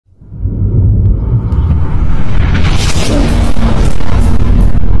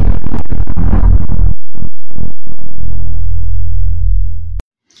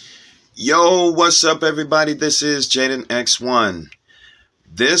Yo, what's up everybody? This is Jaden X1.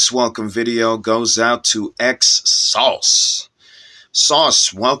 This welcome video goes out to X Sauce.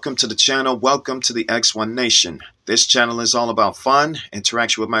 Sauce, welcome to the channel. Welcome to the X1 Nation. This channel is all about fun,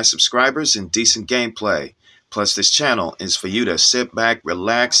 interaction with my subscribers, and decent gameplay. Plus, this channel is for you to sit back,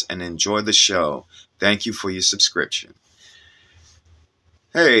 relax, and enjoy the show. Thank you for your subscription.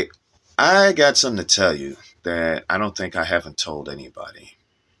 Hey, I got something to tell you that I don't think I haven't told anybody.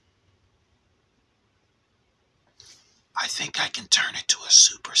 I think I can turn into a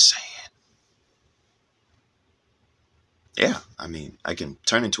Super Saiyan. Yeah, I can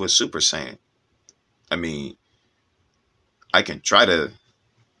turn into a Super Saiyan. I can try to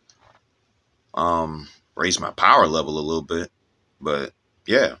raise my power level a little bit, but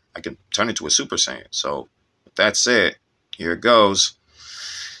yeah, I can turn into a Super Saiyan. So with that said, here it goes.